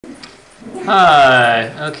Hi.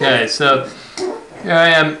 Okay, so here I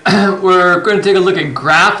am. We're going to take a look at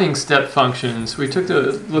graphing step functions. We took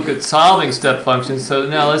a look at solving step functions, so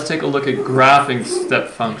now let's take a look at graphing step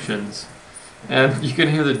functions. And you can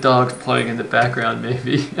hear the dogs playing in the background,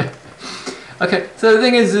 maybe. Okay, so the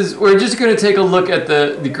thing is we're just going to take a look at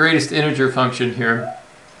the greatest integer function here.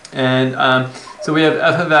 And so we have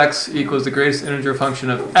f of x equals the greatest integer function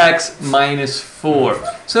of x minus 4.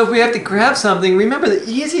 So if we have to graph something, remember the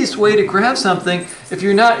easiest way to graph something, if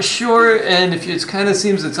you're not sure and if it kind of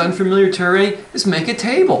seems it's unfamiliar terrain, is make a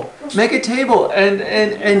table. Make a table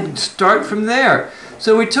and start from there.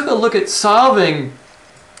 So we took a look at solving,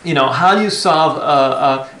 you know, how do you solve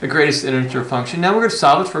a greatest integer function. Now we're going to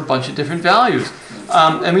solve it for a bunch of different values.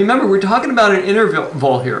 And remember, we're talking about an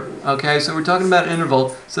interval here, okay? So we're talking about an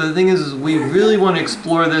interval. So the thing is we really want to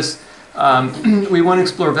explore this. We want to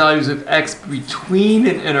explore values of x between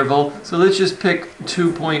an interval. So let's just pick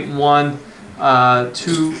 2.1,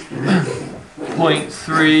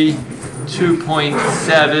 2.3,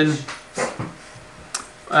 2.7.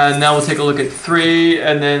 And now we'll take a look at 3,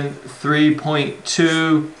 and then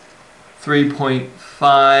 3.2,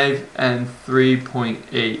 3.5, and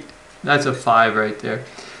 3.8. That's a 5 right there.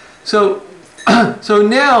 So, so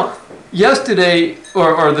now, yesterday,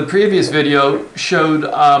 or the previous video, showed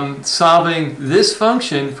solving this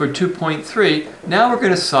function for 2.3. Now we're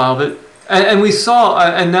going to solve it, and we saw,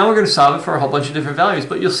 and now we're going to solve it for a whole bunch of different values.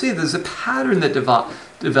 But you'll see there's a pattern that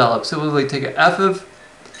develops. So we'll take an f of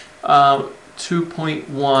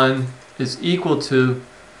 2.1 is equal to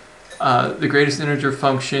the greatest integer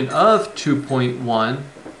function of 2.1,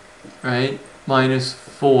 right, minus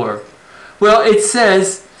 4. Well, it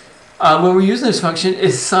says, when we're using this function, it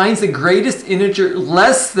assigns the greatest integer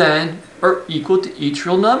less than or equal to each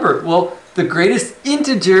real number. Well, the greatest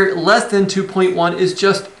integer less than 2.1 is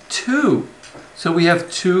just 2. So we have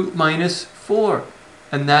 2 minus 4,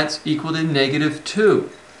 and that's equal to negative 2.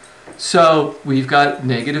 So we've got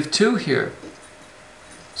negative 2 here.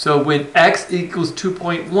 So when x equals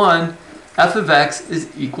 2.1, f of x is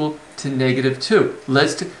equal to negative 2.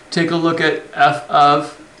 Let's take a look at f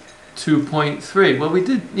of 2.3. Well, we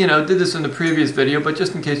did this in the previous video, but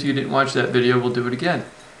just in case you didn't watch that video, we'll do it again.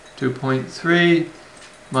 2.3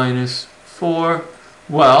 minus 4.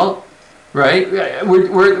 Well, right,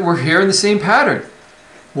 we're here in the same pattern.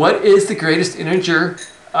 What is the greatest integer?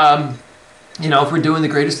 If we're doing the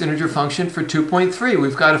greatest integer function for 2.3,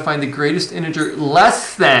 we've got to find the greatest integer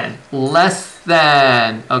less than,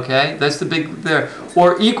 okay? That's the big there.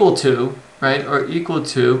 Or equal to, right? Or equal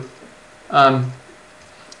to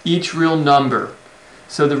each real number.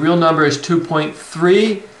 So the real number is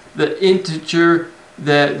 2.3. The integer,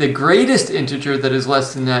 the greatest integer that is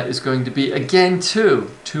less than that is going to be, again, 2.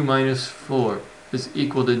 2 minus 4 is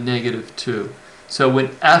equal to negative 2. So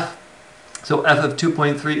when f of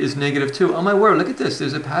 2.3 is negative 2. Oh my word, look at this.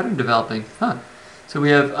 There's a pattern developing. Huh. So we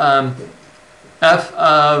have f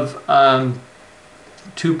of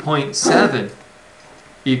 2.7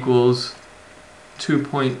 equals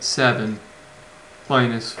 2.7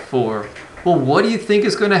 minus 4. Well, what do you think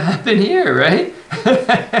is going to happen here, right?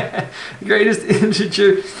 The greatest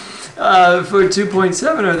integer for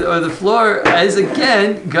 2.7, or the floor, is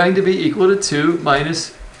again going to be equal to 2 minus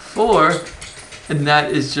 4. And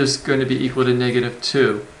that is just going to be equal to negative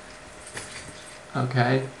 2.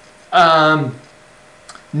 Okay. Now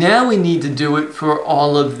we need to do it for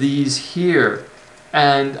all of these here.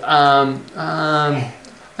 And I'd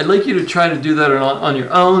like you to try to do that on your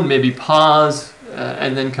own. Maybe pause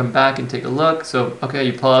and then come back and take a look. So, okay,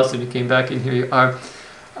 you paused and you came back, and here you are.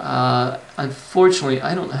 Unfortunately,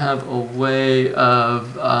 I don't have a way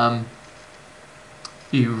of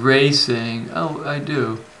erasing. Oh, I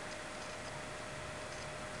do.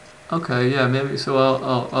 Okay, yeah, maybe, so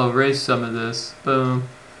I'll erase some of this, boom,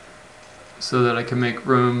 so that I can make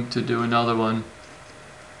room to do another one.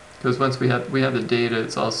 Because once we have the data,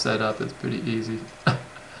 it's all set up, it's pretty easy.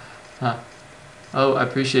 Huh. Oh, I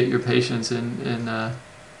appreciate your patience in oh,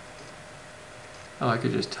 I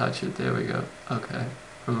could just touch it, there we go, okay,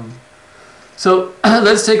 boom. So,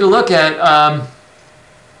 let's take a look at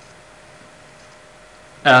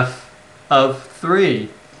f of 3.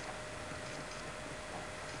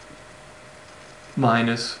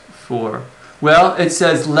 Minus 4. Well, it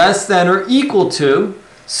says less than or equal to,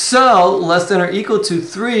 so less than or equal to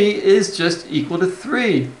 3 is just equal to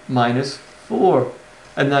 3 minus 4.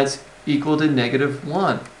 And that's equal to negative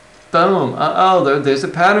 1. Boom. There's a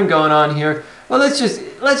pattern going on here. Well, let's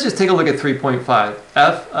just take a look at 3.5.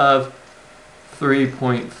 F of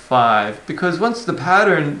 3.5. Because once the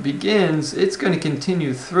pattern begins, it's going to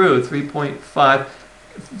continue through 3.5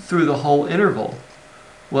 through the whole interval.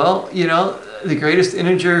 Well, you know, the greatest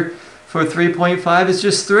integer for 3.5 is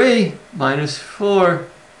just 3 minus 4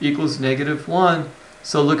 equals negative 1.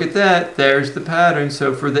 So look at that. There's the pattern.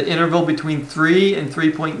 So for the interval between 3 and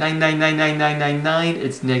 3.9999999,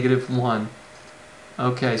 it's negative 1.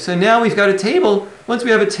 Okay, so now we've got a table. Once we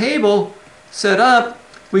have a table set up,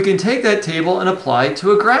 we can take that table and apply it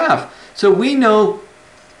to a graph. So we know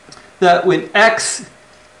that when x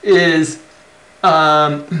is,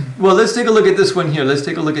 well, let's take a look at this one here. Let's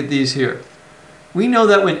take a look at these here. We know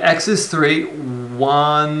that when x is 3,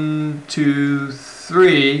 1, 2,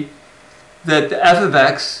 3, that the f of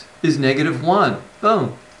x is negative 1.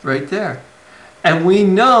 Boom, right there. And we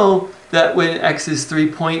know that when x is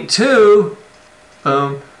 3.2,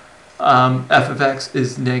 boom, f of x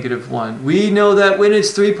is negative 1. We know that when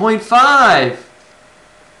it's 3.5,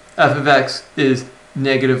 f of x is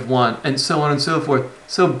negative 1, and so on and so forth.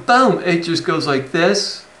 So boom, it just goes like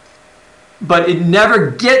this, but it never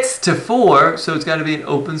gets to 4, so it's got to be an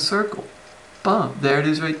open circle. Boom, there it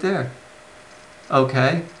is right there.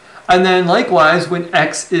 Okay, and then likewise, when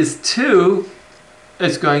x is 2,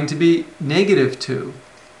 it's going to be negative 2.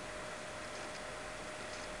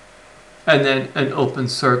 And then an open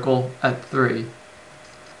circle at 3.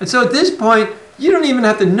 And so at this point, you don't even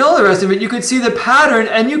have to know the rest of it. You could see the pattern,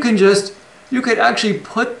 and you could actually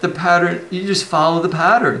put the pattern, you just follow the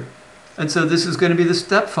pattern. And so this is going to be the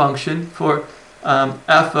step function for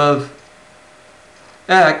f of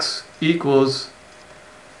x equals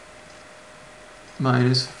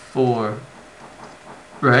minus 4.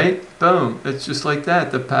 Right? Boom. It's just like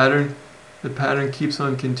that. The pattern keeps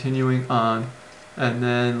on continuing on. And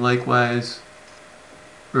then likewise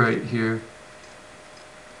right here.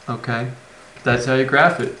 Okay, that's how you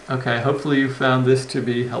graph it. Okay, hopefully you found this to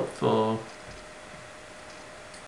be helpful.